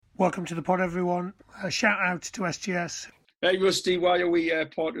Welcome to the pod, everyone. Shout out to SGS. Hey, Rusty, why are we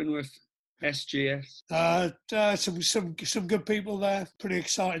partnering with SGS? Some good people there. Pretty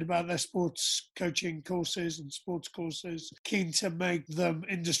excited about their sports coaching courses and sports courses. Keen to make them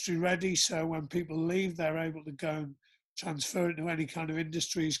industry ready, so when people leave, they're able to go and transfer it to any kind of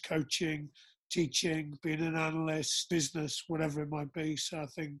industries, coaching, teaching, being an analyst, business, whatever it might be. So I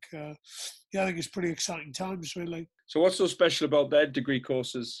think it's pretty exciting times, really. So what's so special about their degree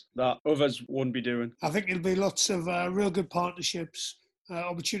courses that others won't be doing? I think it'll be lots of real good partnerships,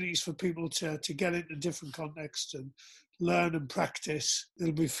 opportunities for people to get into different contexts and learn and practice.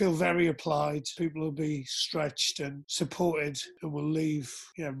 It'll feel very applied. People will be stretched and supported and will leave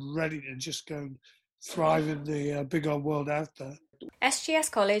ready to just go and thrive in the big old world out there.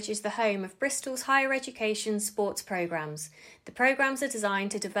 SGS College is the home of Bristol's higher education sports programmes. The programmes are designed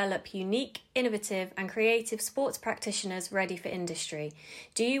to develop unique, innovative and creative sports practitioners ready for industry.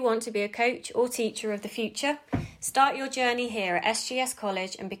 Do you want to be a coach or teacher of the future? Start your journey here at SGS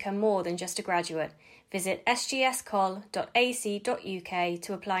College and become more than just a graduate. Visit sgscol.ac.uk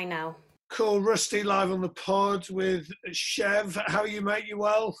to apply now. Cool, Rusty, live on the pod with Chev. How are you, mate? You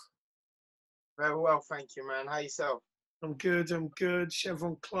well? Very well, thank you, man. How yourself? I'm good.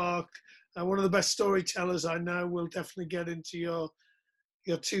 Cheavon Clarke, one of the best storytellers I know. We'll definitely get into your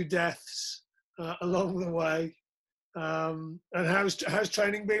two deaths along the way. And how's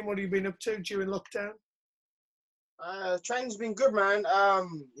training been? What have you been up to during lockdown? Training's been good, man.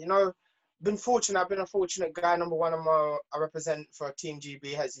 Been fortunate. I've been a fortunate guy. Number one, I represent for Team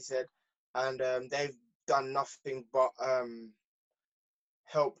GB, as he said, and they've done nothing but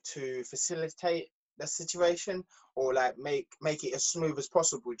help to facilitate the situation, or like make it as smooth as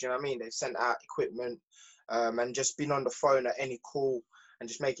possible. Do you know what I mean? They've sent out equipment and just been on the phone at any call and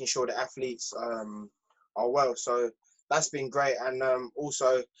just making sure the athletes are well. So that's been great. And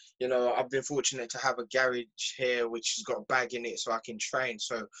also, I've been fortunate to have a garage here which has got a bag in it so I can train.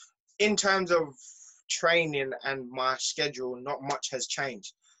 So in terms of training and my schedule, not much has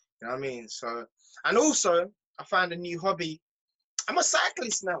changed. You know what I mean? So, and also I found a new hobby. I'm a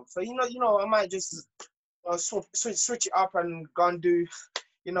cyclist now, so I might just switch it up and go and do,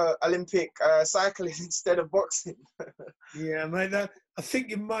 Olympic cycling instead of boxing. Yeah, mate. I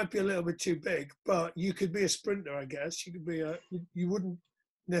think it might be a little bit too big, but you could be a sprinter, I guess. You could be you wouldn't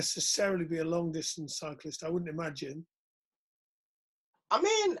necessarily be a long distance cyclist, I wouldn't imagine. I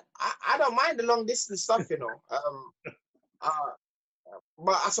mean, I don't mind the long distance stuff,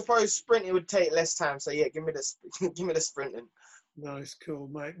 but I suppose sprinting would take less time. So yeah, give me the sprinting. Nice, cool,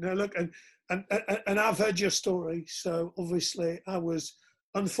 mate. No, look, and I've heard your story. So obviously, I was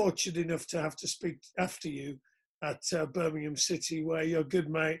unfortunate enough to have to speak after you at Birmingham City, where you're good,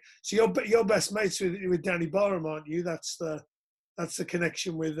 mate. So you're best mates with Danny Barham, aren't you? That's the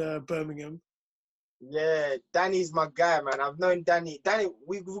connection with Birmingham. Yeah, Danny's my guy, man. I've known Danny.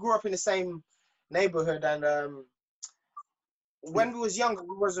 We grew up in the same neighborhood, and when we was younger,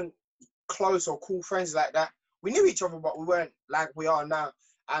 we wasn't close or cool friends like that. We knew each other, but we weren't like we are now.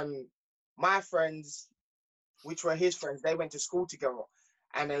 And my friends, which were his friends, they went to school together.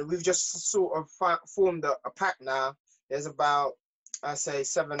 And then we've just sort of formed a pack now. There's about, I say,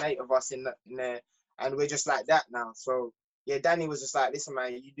 7, 8 of us in there. And we're just like that now. So, yeah, Danny was just like, listen,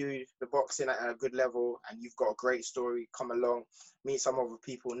 man, you do the boxing at a good level and you've got a great story. Come along, meet some other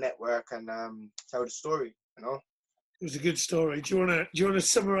people, network, and tell the story, It was a good story. Do you want to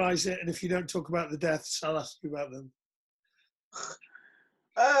summarise it? And if you don't talk about the deaths, I'll ask you about them.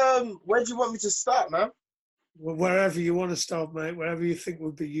 Where do you want me to start, man? Well, wherever you want to start, mate. Wherever you think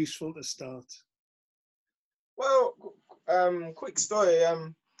would be useful to start. Well, quick story.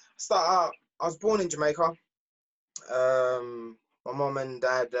 Start out. I was born in Jamaica. My mum and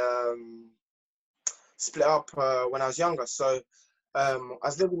dad split up when I was younger. So I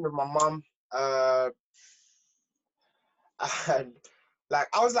was living with my mum. And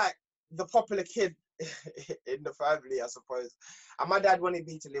I was like the popular kid in the family, I suppose. And my dad wanted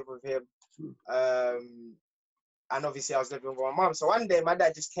me to live with him. And obviously I was living with my mum. So one day my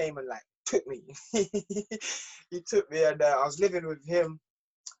dad just came and took me. He took me, and I was living with him.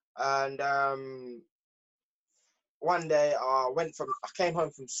 And one day I came home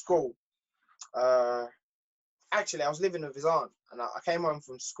from school. Actually, I was living with his aunt, and I came home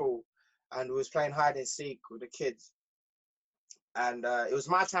from school and we was playing hide and seek with the kids. And it was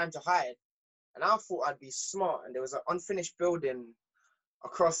my time to hide. And I thought I'd be smart. And there was an unfinished building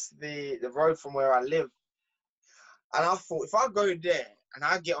across the road from where I live. And I thought, if I go there and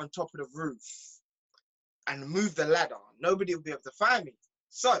I get on top of the roof and move the ladder, nobody will be able to find me.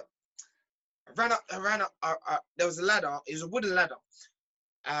 So I ran up. There was a ladder. It was a wooden ladder.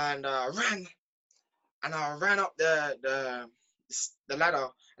 and I ran up the ladder,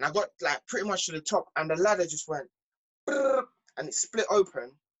 and I got like pretty much to the top, and the ladder just went, and it split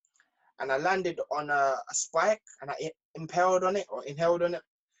open, and I landed on a spike, and I inhaled on it,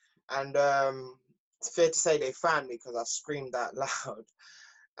 and it's fair to say they found me because I screamed that loud,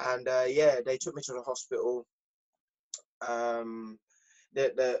 and yeah, they took me to the hospital.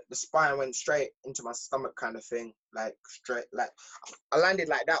 The spine went straight into my stomach, kind of thing, like straight, like I landed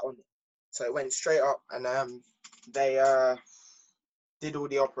like that on it, so it went straight up, and they did all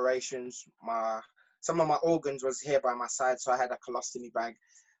the operations. Some of my organs was here by my side, so I had a colostomy bag,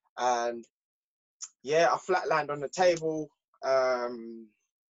 and yeah, I flatlined on the table.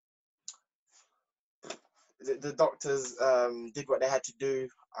 The doctors did what they had to do.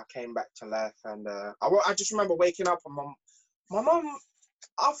 I came back to life, and I just remember waking up, and my mum,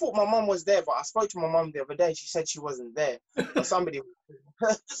 I thought my mum was there, but I spoke to my mum the other day. She said she wasn't there, but somebody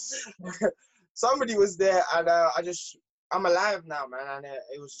was there, and I'm alive now, man, and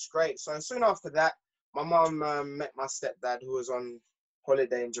it was just great. So soon after that, my mum met my stepdad, who was on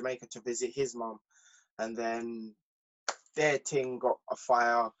holiday in Jamaica to visit his mum, and then their thing got a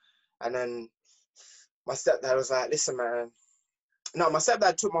fire, and then my stepdad was like, listen, man. No, my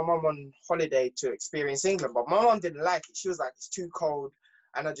stepdad took my mum on holiday to experience England, but my mum didn't like it. She was like, it's too cold,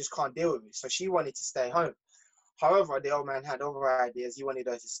 and I just can't deal with it. So she wanted to stay home. However, the old man had other ideas. He wanted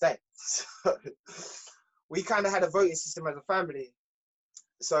her to stay. So we kind of had a voting system as a family.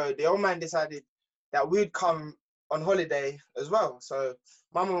 So the old man decided that we'd come on holiday as well. So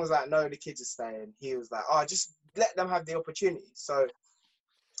my mum was like, no, the kids are staying. He was like, oh, just let them have the opportunity. So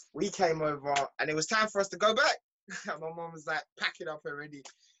we came over, and it was time for us to go back. And my mum was like, pack it up already.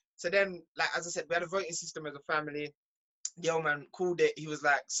 So then, like, as I said, we had a voting system as a family. The old man called it. He was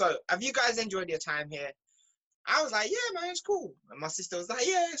like, so have you guys enjoyed your time here? I was like, yeah, man, it's cool. And my sister was like,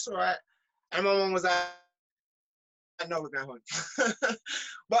 yeah, it's all right. And my mum was like, no, we're going home.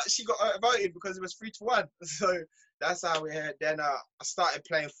 But she got voted because it was 3-1. So that's how we had. Then I started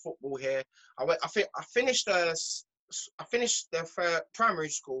playing football here. I finished the primary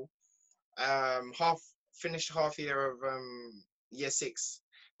school, finished half year of year 6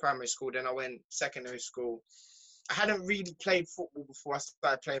 primary school. Then I went secondary school. I hadn't really played football before I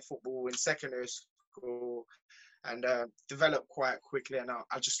started playing football in secondary school, and developed quite quickly. And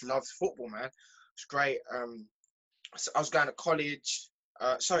I just loved football, man. It's great. So I was going to college.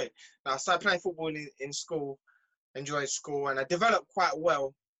 I started playing football in school, enjoyed school, and I developed quite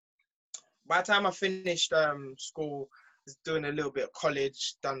well. By the time I finished school, I was doing a little bit of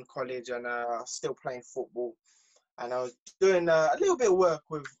college, done college, and still playing football. And I was doing a little bit of work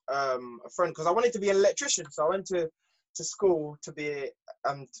with a friend because I wanted to be an electrician. So I went to school to be,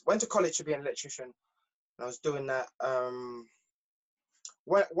 went to college to be an electrician. And I was doing that.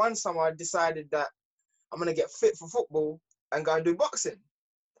 One summer I decided that I'm going to get fit for football and go and do boxing.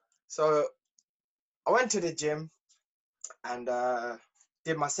 So I went to the gym and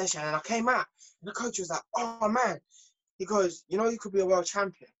did my session, and I came out. And the coach was like, oh, man. He goes, you know, you could be a world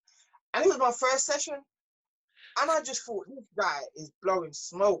champion. And it was my first session. And I just thought, this guy is blowing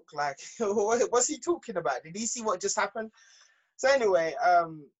smoke. Like, what's he talking about? Did he see what just happened? So anyway,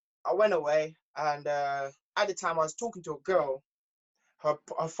 I went away. And at the time, I was talking to a girl. Her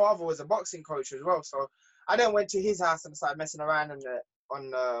father was a boxing coach as well. So I then went to his house and started messing around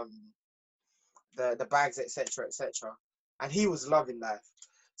on the bags, etc., etc. And he was loving life.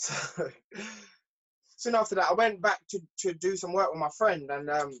 So soon after that, I went back to do some work with my friend, and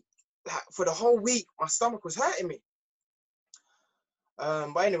for the whole week, my stomach was hurting me.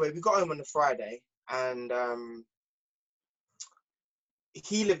 But anyway, we got home on the Friday, and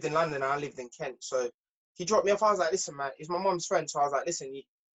he lived in London, and I lived in Kent. So he dropped me off. I was like, listen, man, he's my mom's friend. So I was like, listen,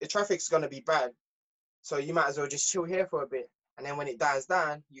 the traffic's going to be bad. So you might as well just chill here for a bit. And then when it dies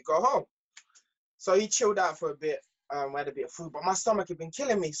down, you go home. So he chilled out for a bit. We had a bit of food, but my stomach had been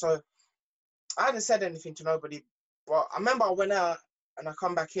killing me. So I hadn't said anything to nobody. But I remember I went out and I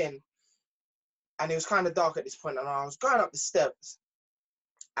come back in, and it was kind of dark at this point. And I was going up the steps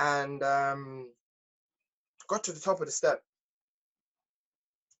and got to the top of the step.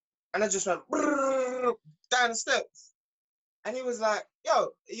 And I just went down the steps. And he was like, yo,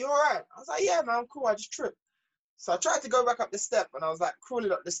 are you all right? I was like, yeah, man, I'm cool. I just tripped. So I tried to go back up the step, and I was like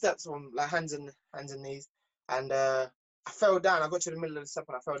crawling up the steps on like hands and knees. And I fell down. I got to the middle of the step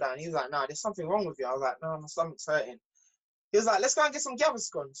and I fell down. He was like, nah, there's something wrong with you. I was like, no, my stomach's hurting. He was like, let's go and get some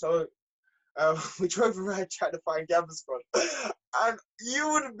Gaviscon. So we drove around trying to find Gaviscon. And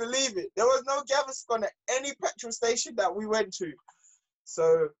you wouldn't believe it. There was no Gaviscon at any petrol station that we went to.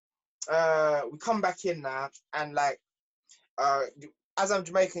 So we come back in now, and like, as I'm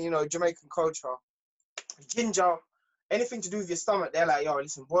Jamaican, you know, Jamaican culture, ginger, anything to do with your stomach, they're like, yo,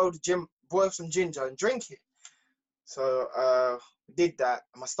 listen, boil some ginger and drink it. So did that,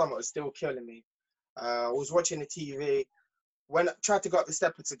 and my stomach was still killing me. I was watching the TV. When I tried to go up the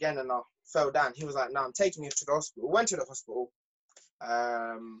steps again and I fell down, he was like, no, I'm taking you to the hospital. Went to the hospital.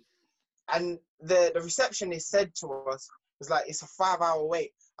 And the receptionist said to us, was like, it's a 5-hour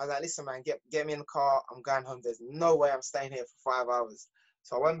wait. I was like, listen, man, get me in the car. I'm going home. There's no way I'm staying here for 5 hours.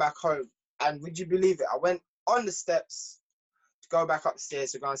 So I went back home. And would you believe it? I went on the steps to go back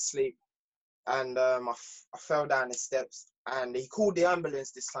upstairs to go and sleep. And I fell down the steps. And he called the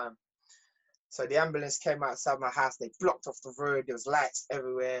ambulance this time. So the ambulance came outside my house. They blocked off the road. There was lights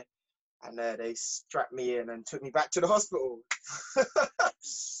everywhere. And they strapped me in and took me back to the hospital. Took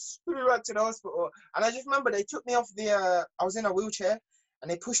me back to the hospital. And I just remember they took me off the, I was in a wheelchair,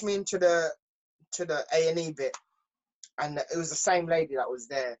 and they pushed me into the A&E bit. And it was the same lady that was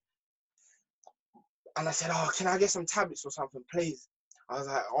there. And I said, oh, can I get some tablets or something, please? I was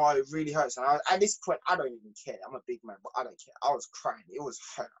like, oh, it really hurts. And at this point, I don't even care. I'm a big man, but I don't care. I was crying. It was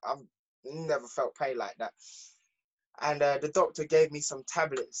hurt. I've never felt pain like that. And the doctor gave me some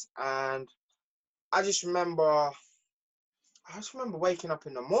tablets. And I just remember waking up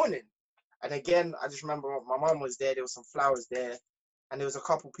in the morning. And again, I just remember my mom was there. There was some flowers there. And there was a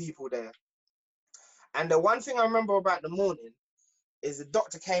couple people there. And the one thing I remember about the morning is the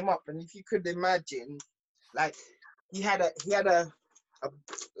doctor came up. And if you could imagine, like, he had a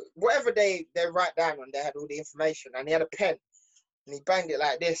whatever they write down on, they had all the information, and he had a pen, and he banged it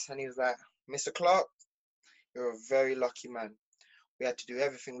like this, and he was like, Mr. Clarke, you're a very lucky man. We had to do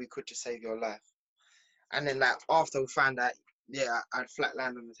everything we could to save your life. And then, like, after we found out, yeah, I'd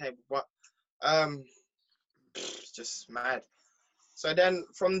flatlined on the table, but it's just mad. So then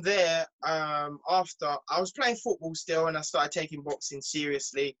from there, after I was playing football still, and I started taking boxing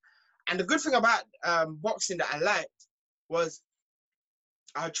seriously. And the good thing about boxing that I liked was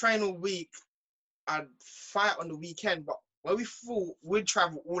I'd train all week, I'd fight on the weekend, but when we fought, we'd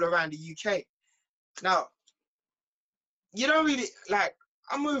travel all around the UK. Now, you don't really, like,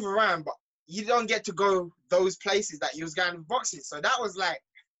 I move around, but you don't get to go those places that you was going with boxing. So that was like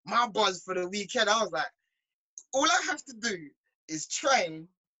my buzz for the weekend. I was like, all I have to do is train,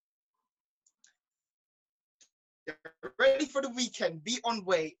 get ready for the weekend, be on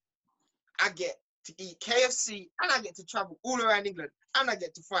weight. I get to eat KFC, and I get to travel all around England, and I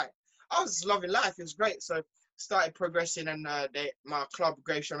get to fight. I was just loving life. It was great. So started progressing, and my club,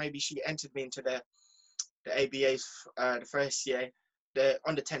 Gracia, maybe she entered me into the ABAs the first year, the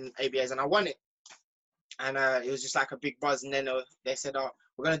under 10 ABAs, and I won it. And it was just like a big buzz. And then they said, oh,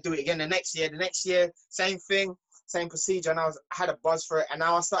 we're going to do it again the next year. The next year, same thing, same procedure. And I had a buzz for it. And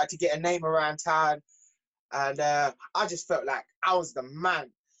now I started to get a name around town. And I just felt like I was the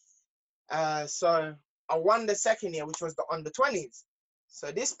man. So I won the second year, which was the under 20s. So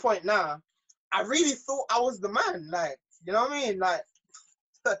at this point now, I really thought I was the man. Like, you know what I mean? Like,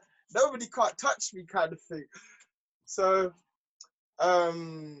 nobody can't touch me kind of thing. So I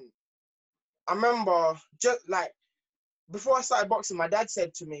remember just like before I started boxing, my dad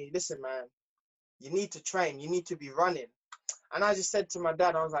said to me, listen, man, you need to train, you need to be running. And I just said to my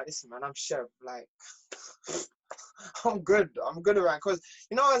dad, I was like, listen, man, I'm Chev, like, I'm good around. Because,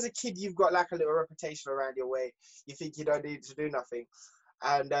 you know, as a kid, you've got like a little reputation around your way. You think you don't need to do nothing.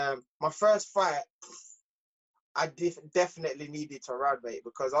 And my first fight, I definitely needed to run, mate,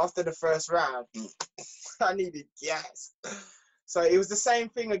 because after the first round, I needed gas. So it was the same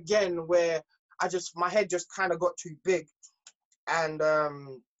thing again, where my head just kind of got too big. And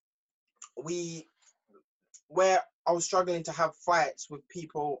where I was struggling to have fights with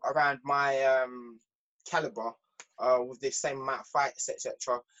people around my caliber, with the same amount of fights,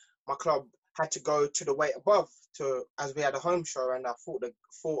 etc. My club had to go to the weight above, as we had a home show, and I fought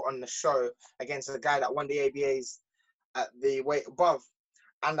on the show against a guy that won the ABAs at the weight above,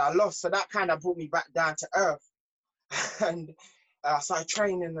 and I lost. So that kind of brought me back down to earth, and I started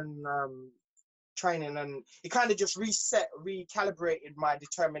training, and it kind of just recalibrated my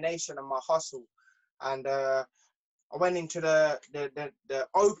determination and my hustle. And I went into the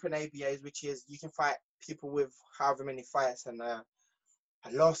open ABAs, which is you can fight people with however many fights, and I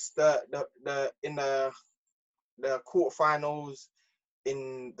lost in the quarterfinals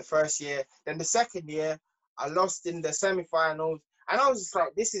in the first year. Then the second year, I lost in the semi-finals, and I was just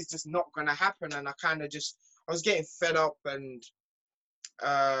like, this is just not gonna happen. And I was getting fed up, and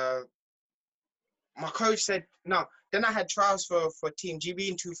my coach said no. Then I had trials for Team GB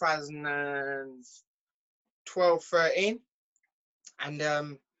in 2012-13, and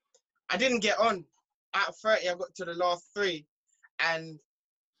I didn't get on. Out of 30, I got to the last 3, And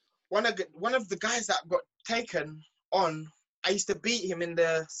one of the guys that got taken on, I used to beat him in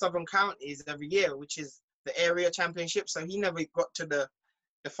the Southern Counties every year, which is the area championship. So he never got to the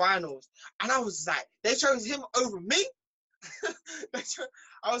finals. And I was like, they chose him over me?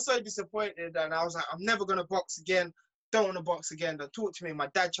 I was so disappointed, and I was like, I'm never going to box again. Don't want to box again. Don't talk to me. My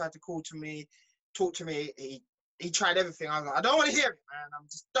dad tried to talk to me. He tried everything. I was like, I don't want to hear it, man. I'm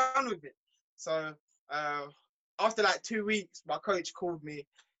just done with it. So after like 2 weeks, my coach called me.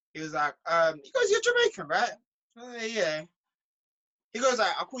 He was like, he goes, you're Jamaican, right? I was like, yeah. He goes,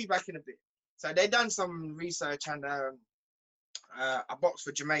 like, I'll call you back in a bit. So they done some research, and I boxed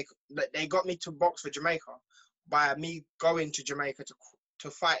for Jamaica. They got me to box for Jamaica by me going to Jamaica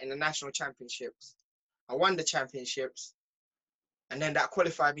to fight in the national championships. I won the championships, and then that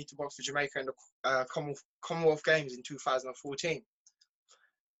qualified me to box for Jamaica in the Commonwealth Games in 2014.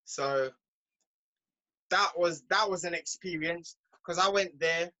 So that was an experience, because I went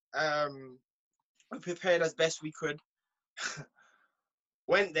there, we prepared as best we could,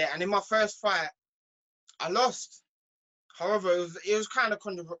 went there, and in my first fight, I lost. However, it was kind of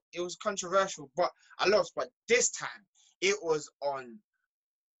controversial, but I lost. But this time, it was on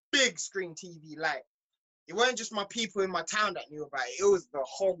big screen TV. Like, it weren't just my people in my town that knew about it. It was the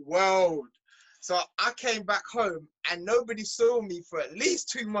whole world. So I came back home, and nobody saw me for at least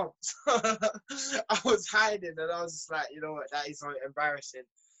 2 months. I was hiding, and I was just like, you know what, that is so embarrassing.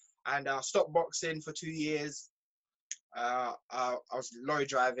 And I stopped boxing for 2 years. I was lorry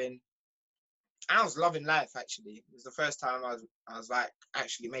driving. I was loving life, actually. It was the first time I was like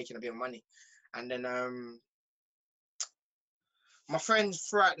actually making a bit of money. And then my friends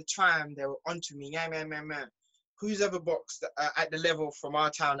throughout the time, they were onto me, man. Who's ever boxed at the level from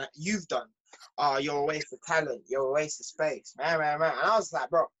our town that you've done? Oh, you're a waste of talent. You're a waste of space. Man. And I was like,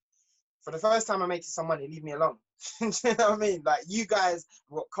 bro, for the first time I'm making some money, leave me alone. You know what I mean? Like, you guys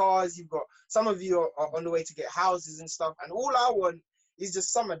have got cars, some of you are on the way to get houses and stuff. And all I want is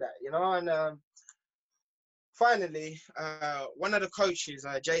just some of that, you know? And finally, one of the coaches,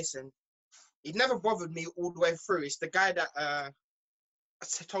 Jason, he never bothered me all the way through. It's the guy that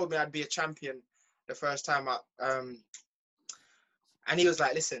told me I'd be a champion the first time and he was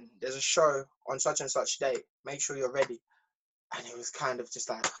like, listen, there's a show on such and such date. Make sure you're ready. And it was kind of just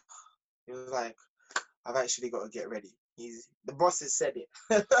like, it was like, I've actually got to get ready. The boss has said it.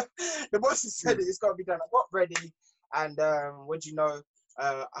 The boss has said it. It's got to be done. I got ready. And what do you know?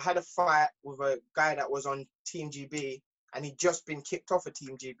 I had a fight with a guy that was on Team GB, and he'd just been kicked off of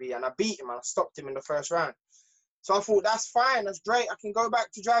Team GB, and I beat him and I stopped him in the first round. So I thought, that's fine, that's great. I can go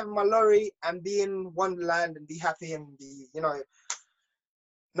back to driving my lorry and be in Wonderland and be happy and be, you know.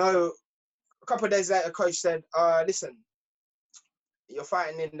 No, a couple of days later, coach said, listen, you're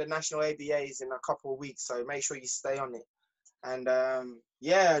fighting in the national ABAs in a couple of weeks, so make sure you stay on it. And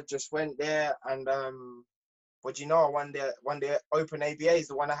yeah, just went there, and what do you know, I won the Open ABAs,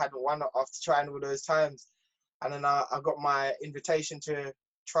 the one I hadn't won after trying all those times. And then I got my invitation to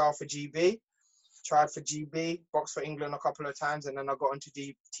trial for GB, tried for GB, boxed for England a couple of times, and then I got onto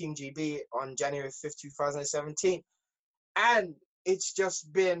Team GB on January 5th, 2017. And it's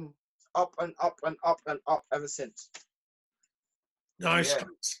just been up and up and up and up ever since. Nice, Yeah.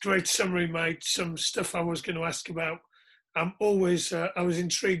 great summary, mate. Some stuff I was going to ask about. I was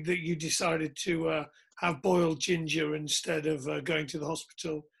intrigued that you decided to have boiled ginger instead of going to the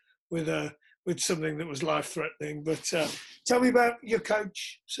hospital with something that was life-threatening. But tell me about your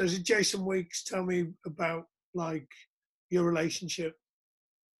coach. So is it Jason Weeks? Tell me about like your relationship.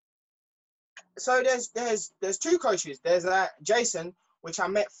 So there's two coaches. There's Jason, which I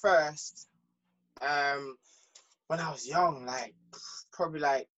met first when I was young, like probably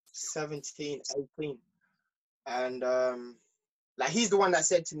like 17, 18. And like, he's the one that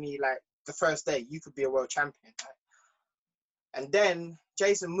said to me, like, the first day, you could be a world champion. Right? And then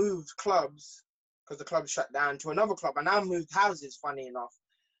Jason moved clubs because the club shut down to another club, and I moved houses, funny enough.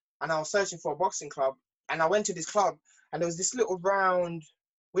 And I was searching for a boxing club, and I went to this club, and there was this little round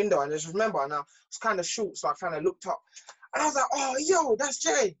window, and I just remember, and I was kind of short, so I kind of looked up, and I was like, oh, yo, that's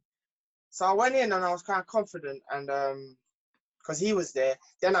Jay. So I went in, and I was kind of confident, and because he was there.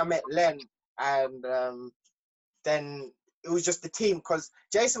 Then I met Len, and then it was just the team, because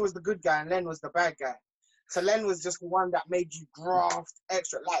Jason was the good guy and Len was the bad guy. So Len was just the one that made you graft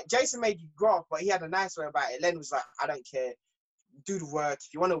extra. Like, Jason made you graft, but he had a nice way about it. Len was like, I don't care. Do the work.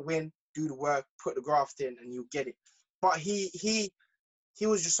 If you want to win, do the work, put the graft in, and you'll get it. But he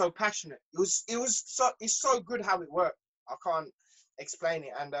was just so passionate. It's so good how it worked. I can't explain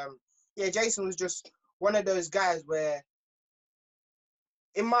it. And yeah, Jason was just one of those guys where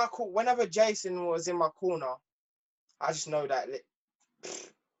whenever Jason was in my corner, I just know that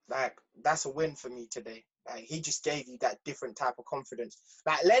like, that's a win for me today. Like, he just gave you that different type of confidence.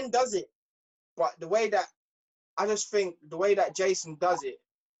 Like, Len does it, but the way that, I just think the way that Jason does it,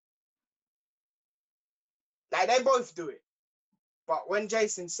 like, they both do it. But when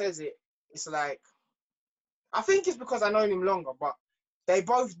Jason says it, it's like, I think it's because I know him longer, but they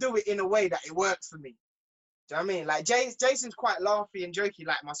both do it in a way that it works for me. Do you know what I mean? Like, Jason's quite laughy and jokey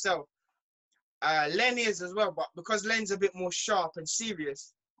like myself. Len is as well, but because Len's a bit more sharp and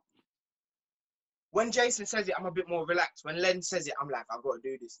serious, when Jason says it, I'm a bit more relaxed. When Len says it, I'm like, I've got to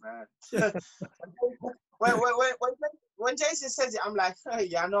do this, man. when Jason says it, I'm like, hey,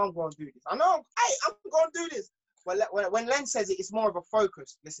 yeah, I know I'm going to do this. I'm going to do this. When Len says it, it's more of a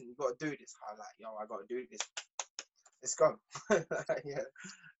focus. Listen, you got to do this. I'm like, yo, I got to do this. Let's go. Yeah.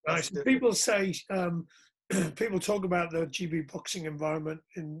 Nice. People say, people talk about the GB boxing environment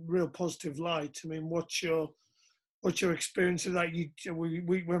in real positive light. I mean, what's your experience of that?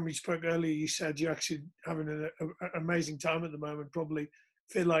 When we spoke earlier, you said you're actually having an amazing time at the moment. Probably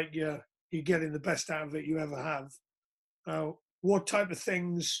feel like you're getting the best out of it you ever have. What type of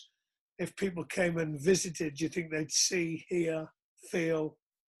things, if people came and visited, do you think they'd see, hear, feel,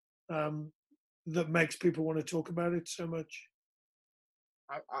 that makes people want to talk about it so much?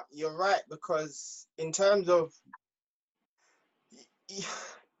 You're right, because in terms of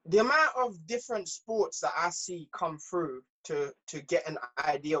the amount of different sports that I see come through to get an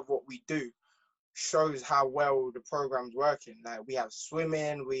idea of what we do shows how well the program's working. Like, we have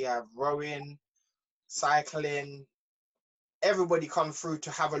swimming, we have rowing, cycling. Everybody come through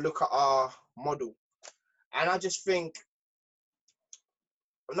to have a look at our model. And I just think,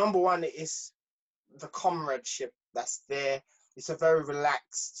 number one, is the comradeship that's there. It's a very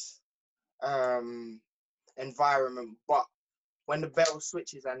relaxed environment, but when the bell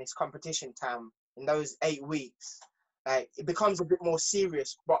switches and it's competition time, in those 8 weeks, like, it becomes a bit more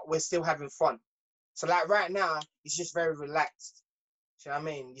serious, but we're still having fun. So, like, right now, it's just very relaxed. Do you know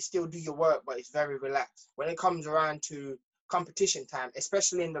what I mean? You still do your work, but it's very relaxed. When it comes around to competition time,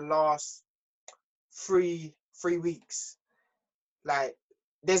 especially in the last three weeks, like,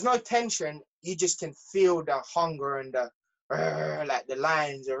 there's no tension. You just can feel the hunger and the like, the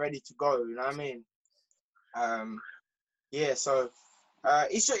lions are ready to go. You know what I mean? Yeah. So I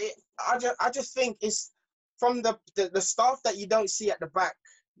just think it's from the staff that you don't see at the back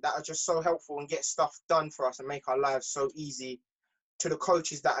that are just so helpful and get stuff done for us and make our lives so easy, to the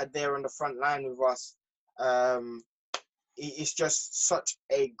coaches that are there on the front line with us. It's just such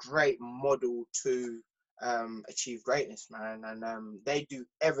a great model to achieve greatness, man. And they do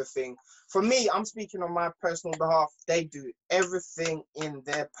everything. For me, I'm speaking on my personal behalf, they do everything in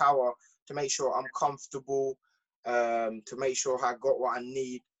their power to make sure I'm comfortable, to make sure I got what I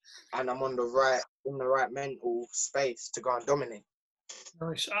need, and I'm in the right mental space to go and dominate.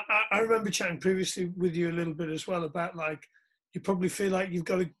 Nice. I remember chatting previously with you a little bit as well about, like, you probably feel like you've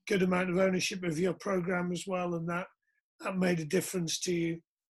got a good amount of ownership of your program as well, and that made a difference to you.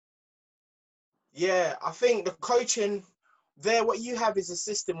 Yeah, I think the coaching there, what you have is a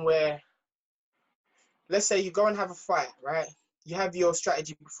system where, let's say you go and have a fight, right? You have your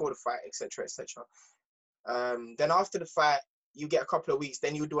strategy before the fight, etc., etc. Then after the fight, you get a couple of weeks,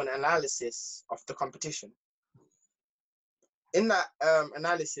 then you do an analysis of the competition. In that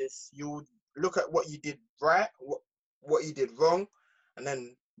analysis, you look at what you did right, what you did wrong, and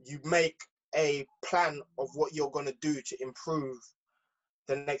then you make a plan of what you're going to do to improve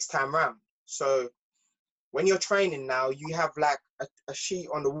the next time round. So when you're training now, you have like a sheet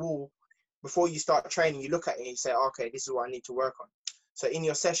on the wall. Before you start training, you look at it and you say, okay, this is what I need to work on. So in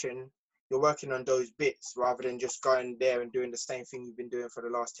your session, you're working on those bits rather than just going there and doing the same thing you've been doing for the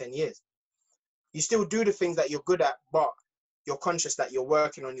last 10 years. You still do the things that you're good at, but you're conscious that you're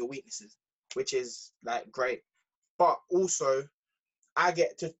working on your weaknesses, which is, like, great. But also, I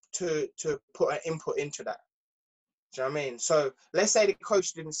get to put an input into that. Do you know what I mean? So let's say the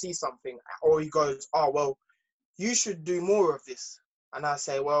coach didn't see something, or he goes, oh, well, you should do more of this. And I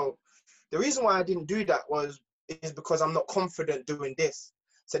say, well, the reason why I didn't do that is because I'm not confident doing this.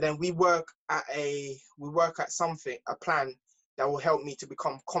 So then we work at something, a plan that will help me to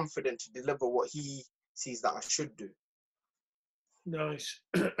become confident to deliver what he sees that I should do. Nice.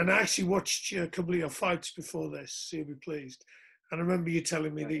 And I actually watched a couple of your fights before this, so you'll be pleased. And I remember you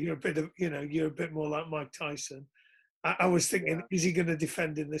telling me that you're a bit more like Mike Tyson. I was thinking, is he going to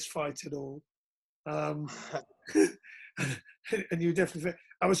defend in this fight at all? And you definitely.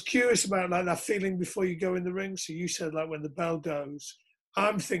 I was curious about, like, that feeling before you go in the ring. So you said, like, when the bell goes.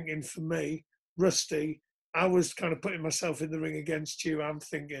 I'm thinking, for me, Rusty, I was kind of putting myself in the ring against you. I'm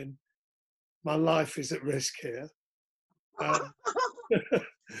thinking, my life is at risk here.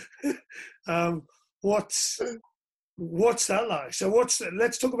 What's that like? So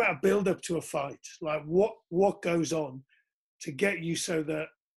let's talk about a build up to a fight. Like what goes on to get you so that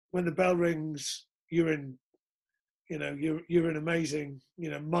when the bell rings, you're in, you're in amazing,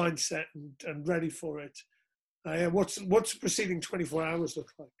 mindset and ready for it. Yeah, what's the preceding 24 hours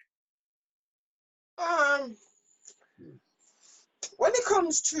look like? When it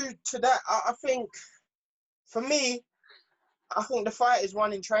comes to that, I think for me, I think the fight is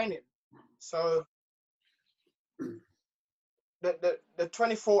won in training. So the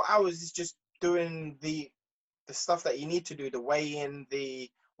 24 hours is just doing the stuff that you need to do, the weigh-in,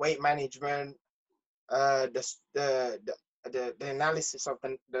 the weight management, the analysis of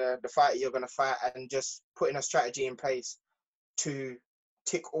the fight you're going to fight, and just putting a strategy in place to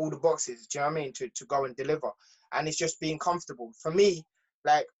tick all the boxes. Do you know what I mean? To go and deliver. And it's just being comfortable. For me,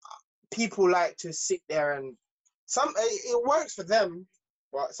 like, people like to sit there and it works for them,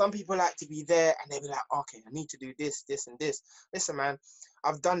 but some people like to be there and they'll be like, okay, I need to do this, this, and this. Listen, man,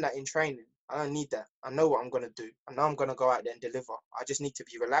 I've done that in training. I don't need that. I know what I'm going to do. I know I'm going to go out there and deliver. I just need to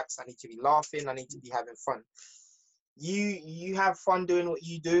be relaxed. I need to be laughing. I need to be having fun. You have fun doing what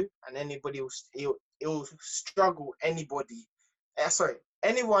you do, and anybody will struggle.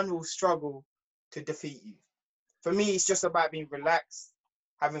 Anyone will struggle to defeat you. For me, it's just about being relaxed,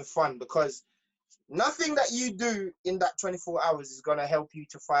 having fun, because nothing that you do in that 24 hours is going to help you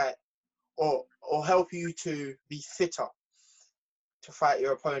to fight or help you to be fitter to fight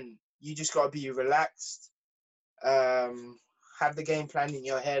your opponent. You just got to be relaxed, have the game plan in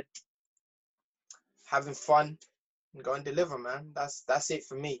your head, having fun, and go and deliver, man. That's it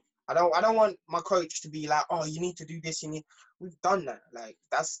for me. I don't want my coach to be like, oh, you need to do this. We've done that. Like,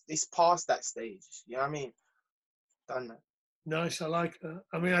 it's past that stage. You know what I mean? Done that. Nice, I like that.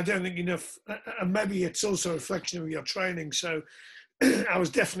 I mean, I don't think enough, and maybe it's also a reflection of your training. So I was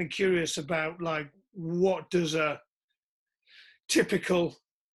definitely curious about, like, what does a typical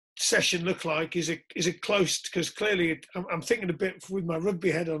session look like? Is it close? Because clearly, I'm thinking a bit with my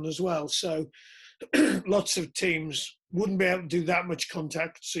rugby head on as well. So lots of teams wouldn't be able to do that much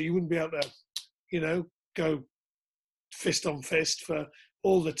contact, so you wouldn't be able to, go fist on fist for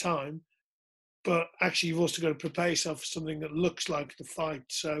all the time. But actually, you've also got to prepare yourself for something that looks like the fight.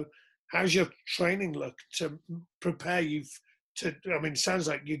 So how's your training look to prepare you to, I mean, it sounds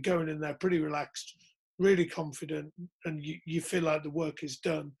like you're going in there pretty relaxed, really confident, and you feel like the work is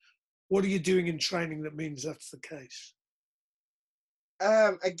done. What are you doing in training that means that's the case?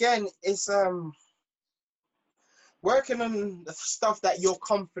 Again, it's working on the stuff that you're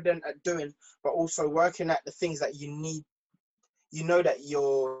confident at doing, but also working at the things that you know that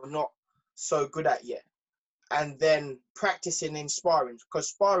you're not so good at yet. And then practicing in sparring, because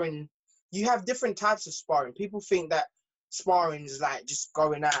sparring, you have different types of sparring. People think that sparring is like just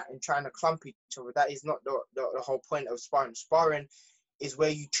going out and trying to clump each other. That is not the whole point of sparring. Sparring is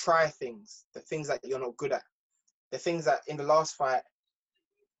where you try things, the things that you're not good at, the things that in the last fight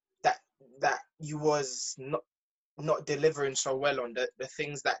that you was not delivering so well on, the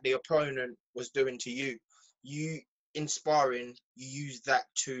things that the opponent was doing to you. You, in sparring, you use that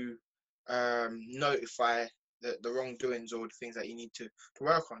to notify the wrongdoings or the things that you need to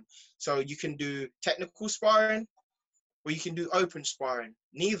work on. So you can do technical sparring or you can do open sparring.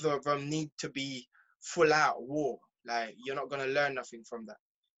 Neither of them need to be full out war. Like, you're not going to learn nothing from that,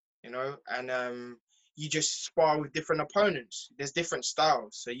 and you just spar with different opponents. There's different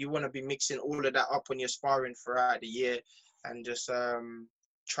styles, so you want to be mixing all of that up on your sparring throughout the year, and just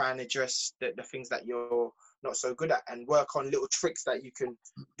try and address the things that you're not so good at, and work on little tricks that you can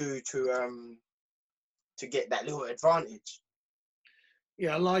do to get that little advantage.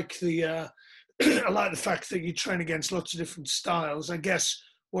 Yeah, I like the I like the fact that you train against lots of different styles. I guess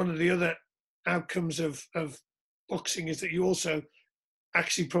one of the other outcomes of boxing is that you also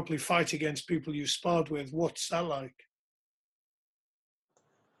actually properly fight against people you sparred with. What's that like?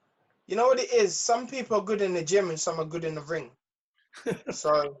 You know what it is? Some people are good in the gym and some are good in the ring.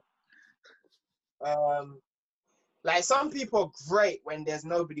 So, like, some people are great when there's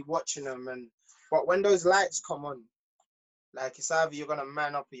nobody watching them, but when those lights come on, like, it's either you're gonna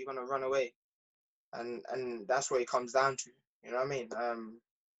man up or you're gonna run away, and that's what it comes down to. You know what I mean?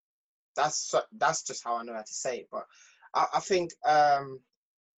 That's just how I know how to say it. But I think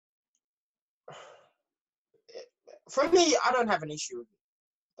for me, I don't have an issue with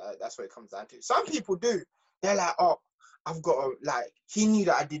it. That's what it comes down to. Some people do. They're like, oh, I've got to, like, he knew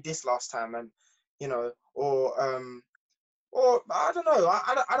that I did this last time, and or I don't know.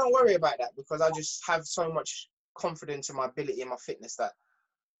 I don't worry about that, because I just have so much confidence in my ability and my fitness that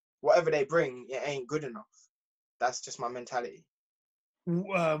whatever they bring, it ain't good enough. That's just my mentality.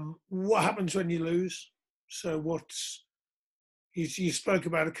 what happens when you lose? So you spoke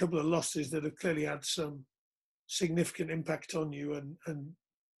about a couple of losses that have clearly had some significant impact on you and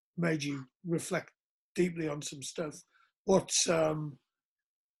made you reflect deeply on some stuff. What's the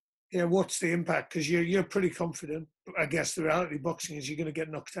impact? Because you're pretty confident. I guess the reality of boxing is you're going to get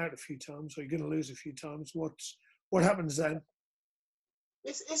knocked out a few times or you're going to lose a few times. What happens then?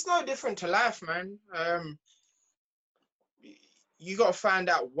 It's no different to life, man. You got to find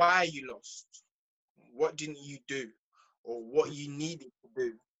out why you lost. What didn't you do, or what you needed to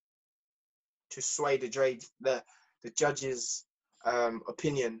do to sway the judge's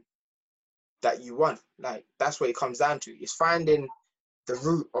opinion that you won. Like, that's what it comes down to. It's finding the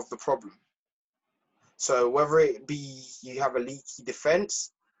root of the problem. So whether it be you have a leaky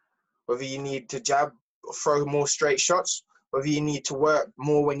defense, whether you need to jab or throw more straight shots, whether you need to work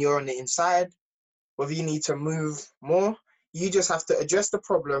more when you're on the inside, whether you need to move more, you just have to address the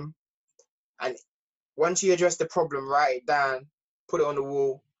problem. And once you address the problem, write it down, put it on the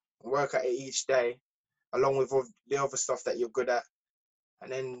wall, and work at it each day, along with all the other stuff that you're good at,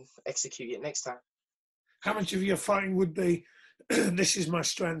 and then execute it next time. How much of your fighting would be, this is my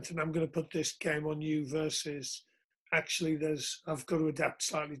strength and I'm going to put this game on you, versus actually I've got to adapt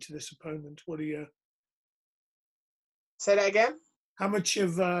slightly to this opponent? What are you... Say that again? How much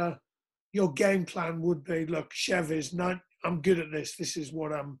of your game plan would be, look, Chev is I'm good at this. This is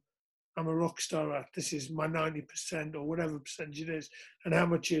what I'm a rock star at. This is my 90% or whatever percentage it is. And how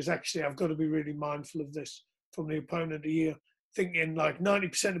much is actually, I've got to be really mindful of this from the opponent. Are you thinking like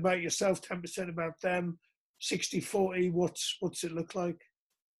 90% about yourself, 10% about them, 60-40? What's it look like?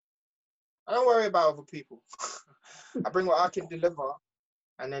 I don't worry about other people. I bring what I can deliver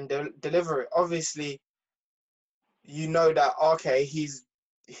and then deliver it. Obviously, you know that, okay,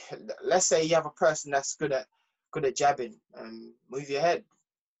 let's say you have a person that's good at jabbing, move your head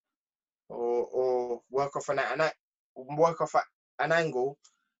or work off an angle,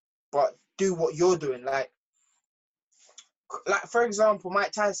 but do what you're doing. Like for example,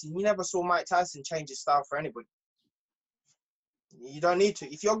 Mike Tyson. You never saw Mike Tyson change his style for anybody. You don't need to.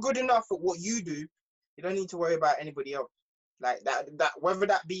 If you're good enough at what you do, you don't need to worry about anybody else. Like that whether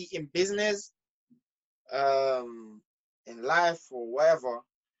that be in business, in life, or whatever.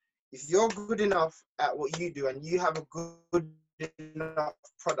 If you're good enough at what you do and you have a good enough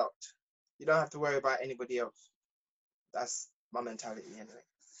product, you don't have to worry about anybody else. That's my mentality anyway.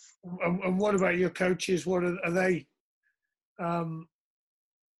 And what about your coaches? What are they? Are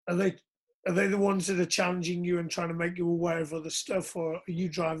they the ones that are challenging you and trying to make you aware of other stuff, or are you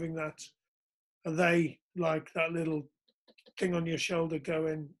driving that? Are they like that little thing on your shoulder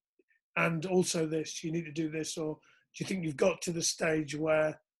going, and also this, you need to do this? Or do you think you've got to the stage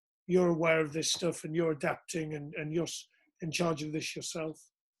where you're aware of this stuff and you're adapting and you're in charge of this yourself?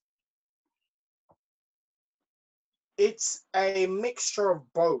 It's a mixture of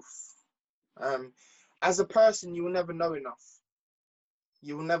both. As a person, you will never know enough.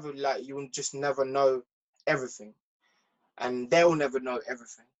 You will just never know everything. And they'll never know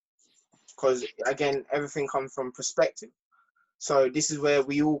everything. Because, again, everything comes from perspective. So this is where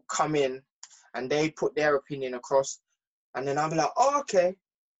we all come in and they put their opinion across. And then I'll be like, oh, okay.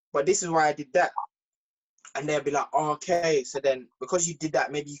 But this is why I did that. And they'll be like, oh, okay. So then because you did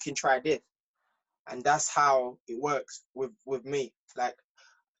that, maybe you can try this. And that's how it works with me. Like,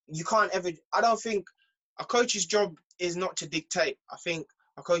 you can't ever... I don't think a coach's job is not to dictate. I think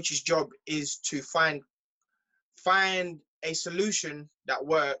a coach's job is to find a solution that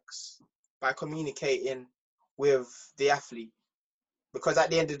works by communicating with the athlete. Because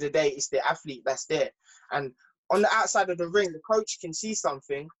at the end of the day, it's the athlete that's there. And on the outside of the ring, the coach can see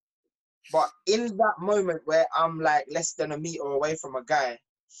something. But in that moment where I'm like less than a meter away from a guy,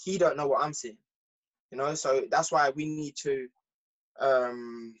 he don't know what I'm seeing. You know, so that's why we need to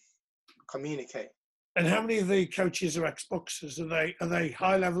communicate. And how many of the coaches are ex-boxers? Are they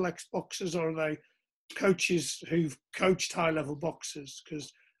high-level ex-boxers, or are they coaches who've coached high-level boxers?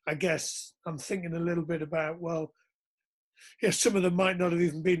 Because I guess I'm thinking a little bit about, well, yeah, some of them might not have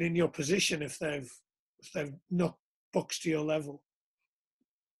even been in your position if they've not boxed to your level.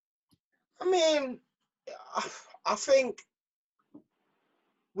 I mean, I think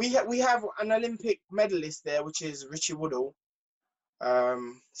we have an Olympic medalist there, which is Richie Woodall.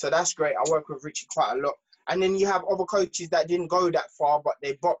 So that's great. I work with Richie quite a lot. And then you have other coaches that didn't go that far, but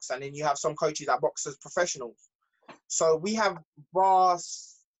they box. And then you have some coaches that box as professionals. So we have a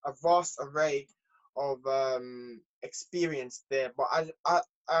vast array of experience there. But I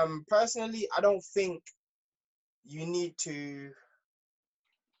personally, I don't think you need to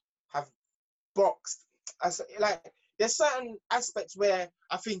have boxed. Like, there's certain aspects where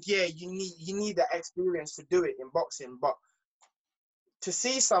I think, yeah, you need the experience to do it in boxing, but to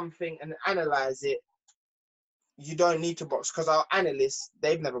see something and analyze it, you don't need to box, because our analysts,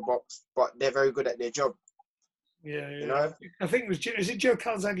 they've never boxed, but they're very good at their job. Yeah, yeah. You know? I think is it Joe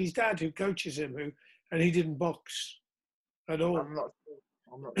Calzaghe's dad who coaches him, and he didn't box at all. I'm not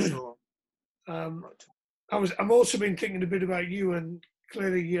sure. I'm also been thinking a bit about you, and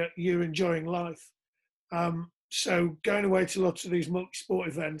clearly you're enjoying life. So going away to lots of these multi-sport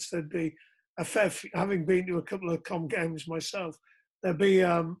events, there'd be having been to a couple of com games myself, there'd be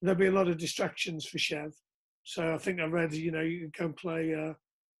a lot of distractions for Chev. So I think I read, you can go and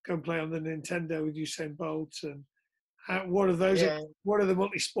play on the Nintendo with Usain Bolt. And what are those? Yeah. What are the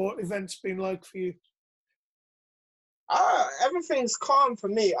multi-sport events been like for you? Everything's calm for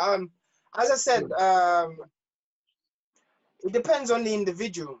me. As I said, it depends on the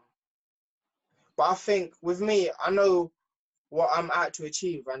individual. But I think with me, I know what I'm out to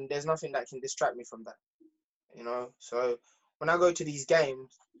achieve, and there's nothing that can distract me from that. So when I go to these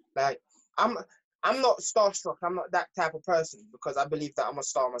games, like I'm not starstruck. I'm not that type of person, because I believe that I'm a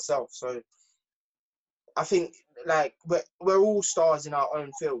star myself. So I think like we're all stars in our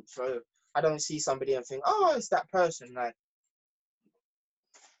own field. So I don't see somebody and think, oh, it's that person. Like,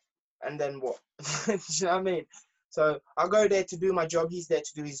 and then what? Do you know what I mean? So I go there to do my job. He's there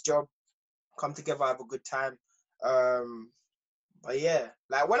to do his job. Come together, have a good time. But yeah,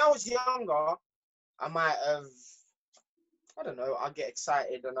 like when I was younger, I might have, I don't know, I'll get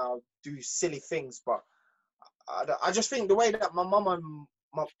excited and I'll do silly things. But I just think the way that my mum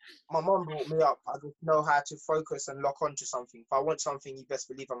brought me up, I just know how to focus and lock onto something. If I want something, you best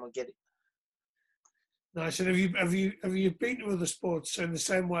believe I'm gonna get it. Nice. And have you been to other sports? So in the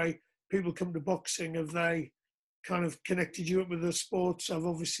same way people come to boxing, have they kind of connected you up with the sports? I've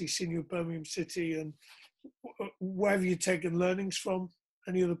obviously seen you at Birmingham City, and where have you taken learnings from?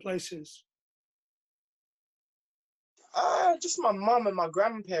 Any other places? Just my mum and my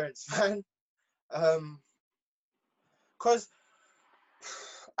grandparents, man. Because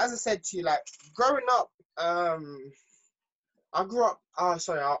as I said to you, like growing up, I grew up.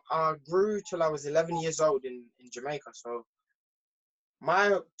 I grew till I was 11 years old in Jamaica. So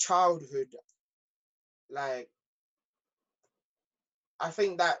my childhood, like, I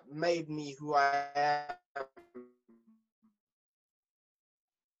think that made me who I am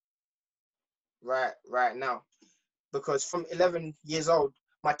right now. Because from 11 years old,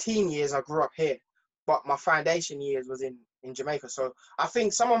 my teen years, I grew up here, but my foundation years was in Jamaica. So I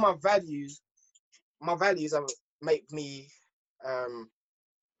think some of my values have make me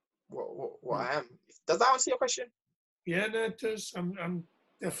what I am. Does that answer your question? Yeah, no, it does. I'm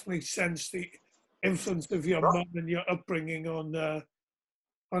definitely sense the influence of your mum and your upbringing on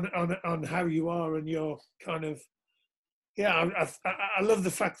how you are, and your kind of, yeah. I love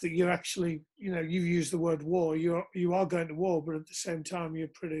the fact that you're actually, you use the word war. You are going to war, but at the same time you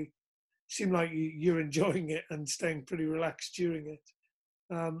seem like you're enjoying it and staying pretty relaxed during it.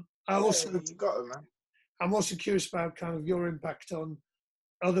 You got it, man. I'm also curious about kind of your impact on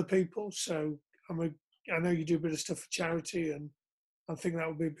other people. So I know you do a bit of stuff for charity, and I think that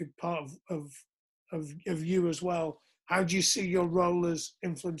would be a big part of you as well. How do you see your role as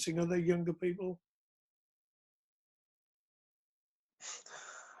influencing other younger people?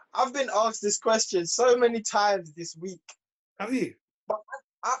 I've been asked this question so many times this week. Have you? But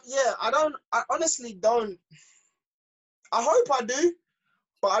I honestly don't. I hope I do,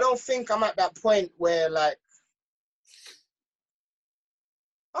 but I don't think I'm at that point where, like,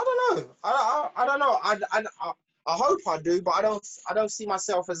 I don't know. I don't know. I hope I do, but I don't see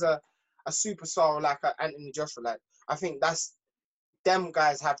myself as a superstar like Anthony Joshua. Like, I think that's them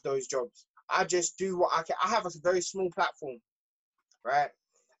guys have those jobs. I just do what I can. I have a very small platform, right?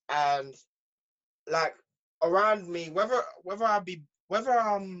 And like around me, whether I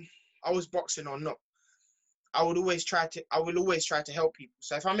was boxing or not, I would always try to help people.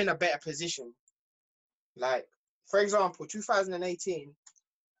 So if I'm in a better position, like for example, 2018,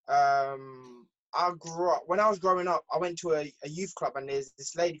 I grew up, when I was growing up, I went to a youth club, and there's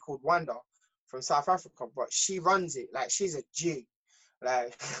this lady called Wanda from South Africa, but she runs it. Like, she's a G,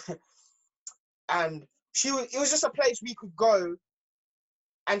 like, and it was just a place we could go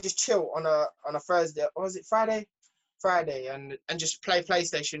and just chill on a Thursday, or was it Friday, and just play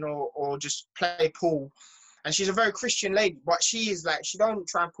PlayStation or just play pool. And she's a very Christian lady, but she is like, she don't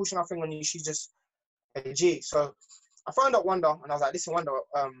try and push nothing on you. She's just a G. So I phoned up Wanda, and I was like, listen, Wanda,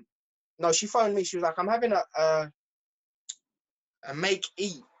 no, she phoned me. She was like, I'm having a Make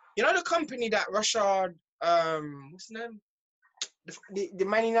E. You know the company that Rashad, what's his name? The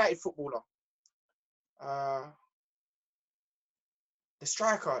Man United footballer.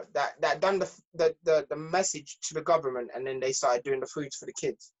 striker that done the message to the government, and then they started doing the foods for the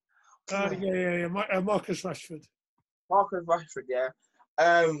kids. Yeah. Marcus Rashford. Marcus Rashford, yeah.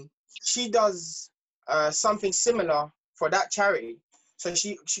 She does something similar for that charity. So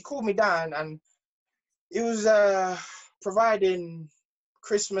she called me down, and it was providing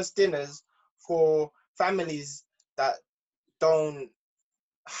Christmas dinners for families that don't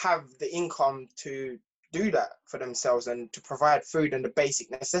have the income to do that for themselves and to provide food and the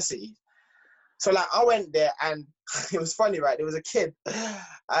basic necessities. So like I went there, and it was funny, right? There was a kid,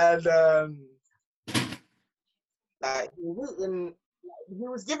 and like he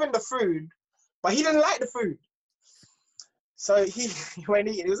was given the food, but he didn't like the food. So he went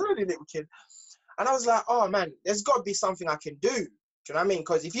eating. He was only a little kid, and I was like, oh man, there's got to be something I can do. Do you know what I mean?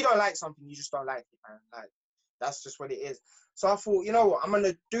 Because if you don't like something, you just don't like it, man. Like that's just what it is. So I thought, you know what, I'm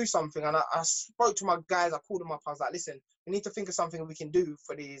gonna do something, and I spoke to my guys. I called them up. I was like, listen, we need to think of something we can do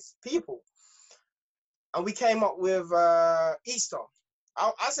for these people. And we came up with Easter.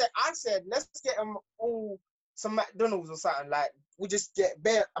 I said, let's get them all some McDonald's or something. Like, we just get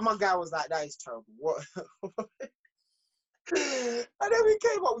bare. And my guy was like, that is terrible. What? And then we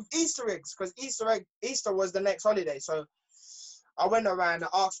came up with Easter eggs, because Easter was the next holiday. So I went around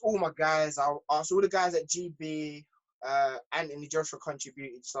and asked all my guys. I asked all the guys at GB. Anthony Joshua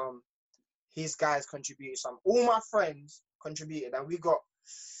contributed some. His guys contributed some. All my friends contributed, and we got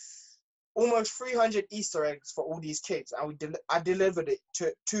almost 300 Easter eggs for all these kids, and I delivered it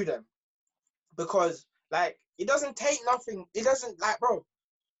to them, because like it doesn't take nothing. It doesn't, like, bro,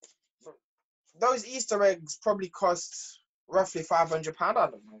 those Easter eggs probably cost roughly £500. I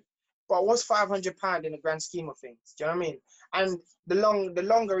don't know, but what's £500 in the grand scheme of things? Do you know what I mean? And the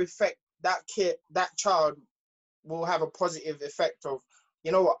longer effect that child will have a positive effect of,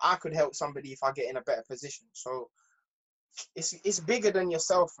 you know what, I could help somebody if I get in a better position. So it's bigger than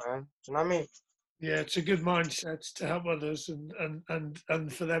yourself, man. Do you know what I mean? Yeah, it's a good mindset to help others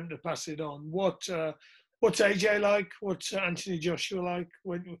and for them to pass it on. What's AJ like? What's Anthony Joshua like?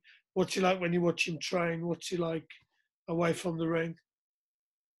 What's he like when you watch him train? What's he like away from the ring?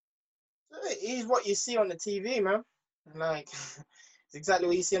 He's what you see on the TV, man. Like, it's exactly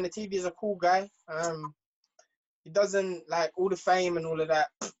what you see on the TV. He's a cool guy. He doesn't, like, all the fame and all of that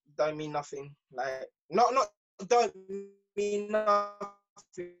don't mean nothing. Like, not don't mean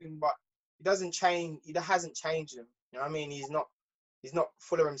nothing, but he doesn't change. He hasn't changed him. You know what I mean? He's not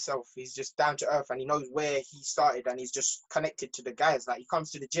full of himself. He's just down to earth, and he knows where he started, and he's just connected to the guys. Like, he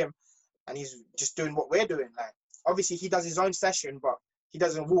comes to the gym, and he's just doing what we're doing. Like, obviously he does his own session, but he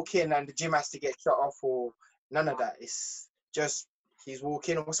doesn't walk in and the gym has to get shut off or none of that. It's just he's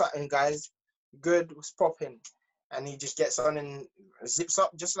walking. What's happening, guys? Good. What's popping? And he just gets on and zips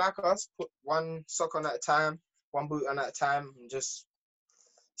up just like us. Put one sock on at a time, one boot on at a time, and it's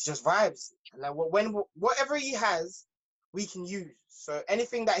just vibes. And like whatever he has, we can use. So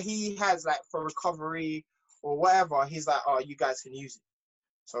anything that he has, like for recovery or whatever, he's like, oh, you guys can use it.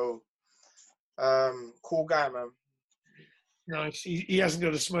 So, cool guy, man. Nice. He hasn't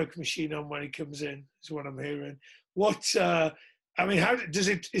got a smoke machine on when he comes in, is what I'm hearing. I mean,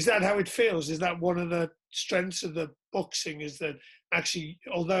 is that how it feels? Is that one of the strengths of the boxing, is that actually,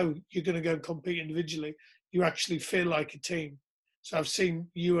 although you're going to go and compete individually, you actually feel like a team? So I've seen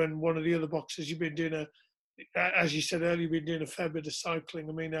you and one of the other boxers, you've been doing as you said earlier, you've been doing a fair bit of cycling.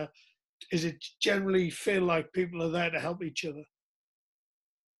 I mean, is it generally feel like people are there to help each other?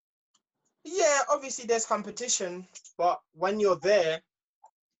 Yeah, obviously there's competition, but when you're there,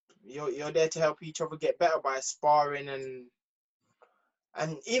 you're there to help each other get better by sparring,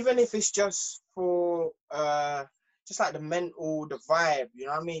 and even if it's just for just like the mental, the vibe, you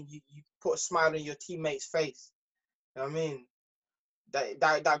know what I mean? You put a smile on your teammate's face, you know what I mean?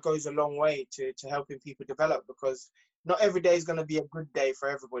 That goes a long way to helping people develop, because not every day is going to be a good day for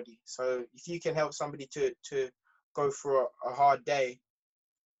everybody. So if you can help somebody to go through a hard day,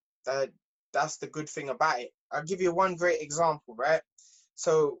 that's the good thing about it. I'll give you one great example, right?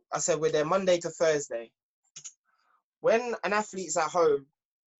 So I said we're there Monday to Thursday. When an athlete's at home,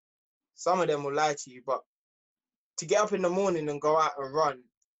 some of them will lie to you, but to get up in the morning and go out and run,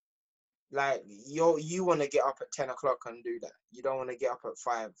 like you want to get up at 10 o'clock and do that. You don't want to get up at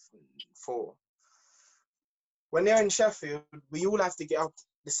 5, 4. When they're in Sheffield, we all have to get up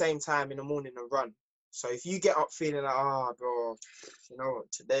the same time in the morning and run. So if you get up feeling like, oh, bro, you know,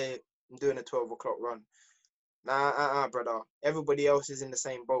 today I'm doing a 12 o'clock run. Nah, brother. Everybody else is in the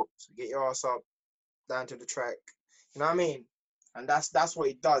same boat. So get your ass up, down to the track. You know what I mean? And that's what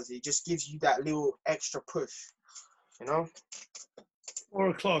it does. It just gives you that little extra push, you know? 4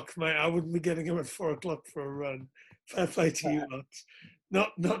 o'clock, mate. I wouldn't be getting him at 4 o'clock for a run. Fair play to you, Max.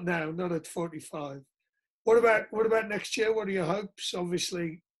 Not now, not at 45. What about next year? What are your hopes?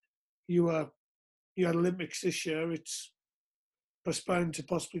 Obviously, you had Olympics this year. It's postponed to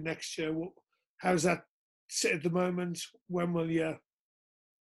possibly next year. How's that sit at the moment? When will you?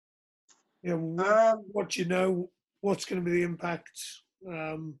 What do you know? What's going to be the impact?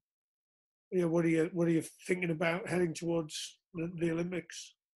 What are you thinking about heading towards the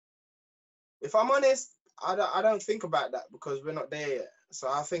Olympics? If I'm honest, I don't think about that because we're not there yet. So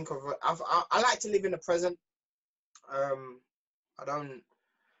I think of I like to live in the present. I don't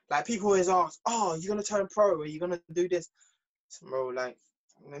like people always ask, "Oh, you're gonna turn pro? Are you gonna do this?" So, bro, like,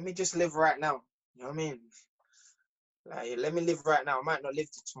 let me just live right now. You know what I mean? Like, let me live right now. I might not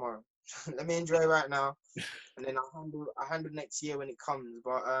live to tomorrow. Let me enjoy right now, and then I'll handle next year when it comes.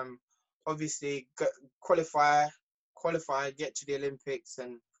 But obviously, qualify, get to the Olympics,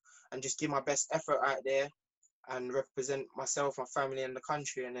 and just give my best effort out there, and represent myself, my family, and the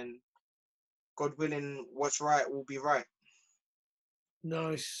country. And then, God willing, what's right will be right.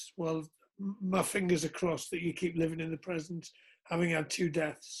 Nice. Well, my fingers are crossed that you keep living in the present. Having had 2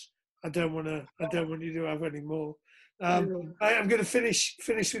 deaths, I don't want you to have any more. I'm going to finish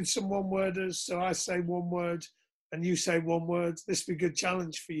with some one-worders. So I say one word, and you say one word. This will be a good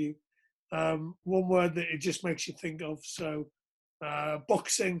challenge for you. One word that it just makes you think of. So,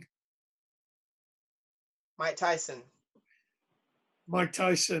 boxing. Mike Tyson. Mike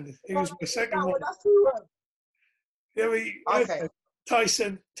Tyson. He was my second one. That's 2 words. Yeah, Okay.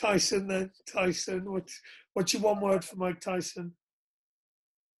 Tyson then. Tyson. What's your one word for Mike Tyson?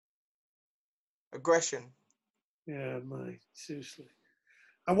 Aggression. Yeah, mate, seriously.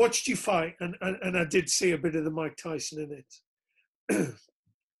 I watched you fight, and I did see a bit of the Mike Tyson in it.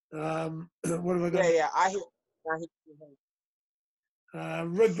 What have I got? Yeah, I hit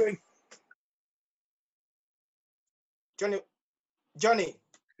Rugby. Johnny.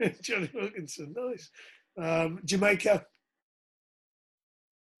 Johnny Wilkinson, nice. Jamaica.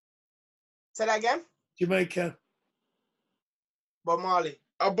 Say that again. Jamaica. Bob Marley.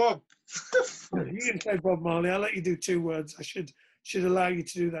 Oh, Bob. You can say Bob Marley. I'll let you do 2 words. I should allow you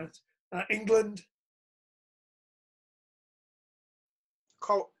to do that. England.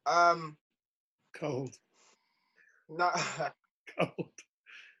 Cold. Cold. No. Cold.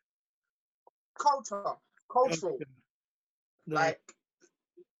 Cultural. No. Like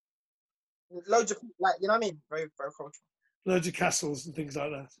loads of, like, you know what I mean? Very, very cultural. Loads of castles and things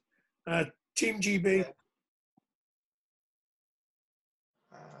like that. Team GB. Yeah.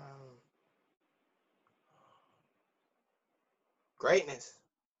 Greatness.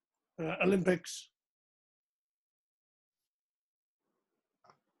 Olympics.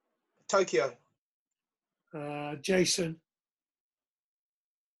 Tokyo. Jason.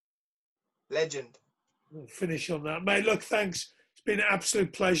 Legend. We'll finish on that. Mate, look, thanks. It's been an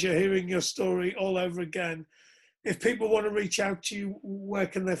absolute pleasure hearing your story all over again. If people want to reach out to you, where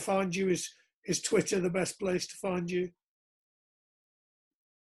can they find you? Is Twitter the best place to find you?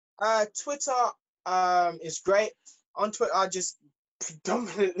 Twitter is great. On Twitter, I just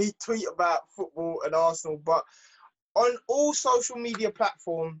predominantly tweet about football and Arsenal, but on all social media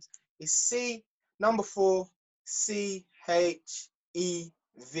platforms, it's C4 CHEV.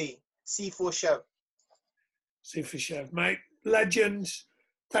 C for show. C for show. Mate, legends.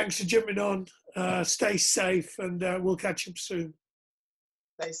 Thanks for jumping on. Stay safe, and we'll catch up soon.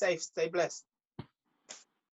 Stay safe. Stay blessed.